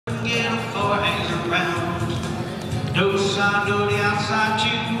four hangs around. No side, no the outside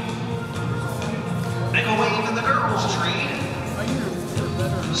too. Make a wave in the girls' tree.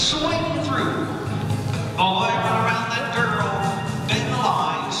 Swing through. Boy, run around that girl. Bend the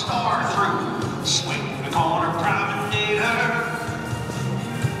line, star through. Swing the corner, promenade her.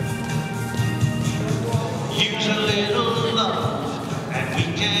 Use a little love, and we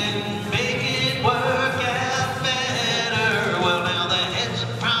can make it work out better. Well, now the heads of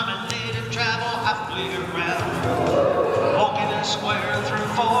promenade and travel halfway around. Walking in a square through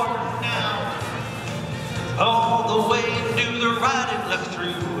four now. All the way and do the right and left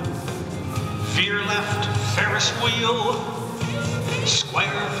through. Veer left, Ferris wheel.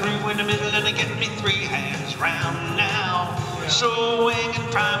 Square through in the middle and they get me three hands round now. Swing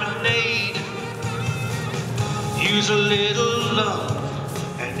and promenade. Use a little love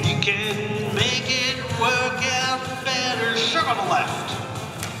and you can make it work out better. Circle the left.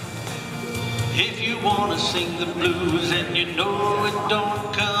 If you want to sing the blues and you know it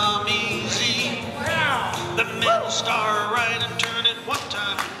don't come easy, the middle star right and turn it one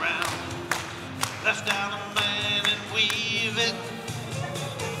time around. Left down a man and weave it.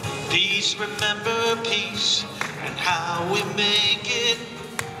 Peace, remember peace and how we make it.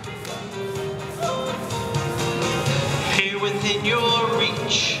 Here within your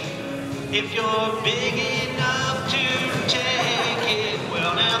reach, if you're big enough to take it.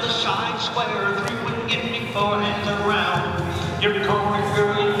 Well, now the side square through and get me four hands around. Your corner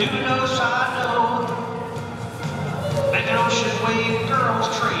girl, you do no side no. Make an ocean wave, girls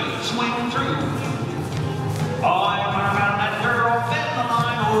tree, swing through. Boy, run around that girl, bend the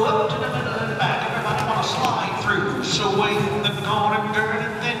line, up to the middle and back. Everybody wanna slide through. Swing the corner girl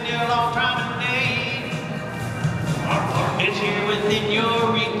and then you'll all promenade. It's here within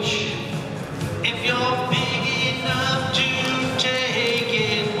your reach. If you're big enough to take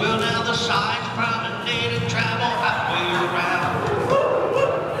it. Well, now the sides promenade and travel halfway around.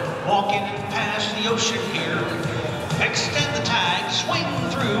 Walking and past the ocean here. Extend the tag, swing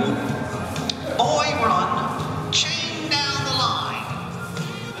through. Boy, run, chain down the line.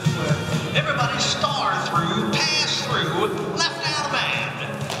 Everybody star through, pass through, left out of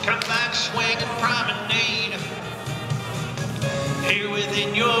band. Come back, swing and promenade. Here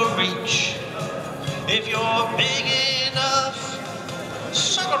within your reach. If you're big enough,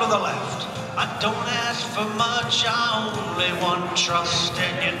 circle to the left. I don't ask for much, I only want trust,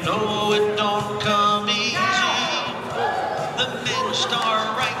 and you know it don't come easy. The middle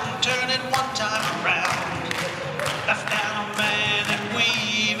star right and turn it one time around. Left down a man and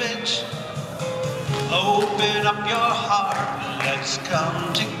weave it. Open up your heart, let's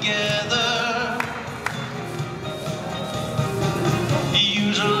come together.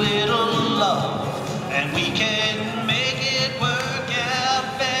 Use a little love and we can make it work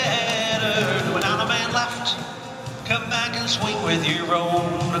out better. Do it down a man left, come back and swing with your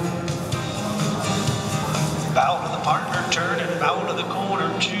own. Bow to the partner, turn and bow to the corner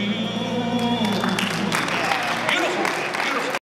too.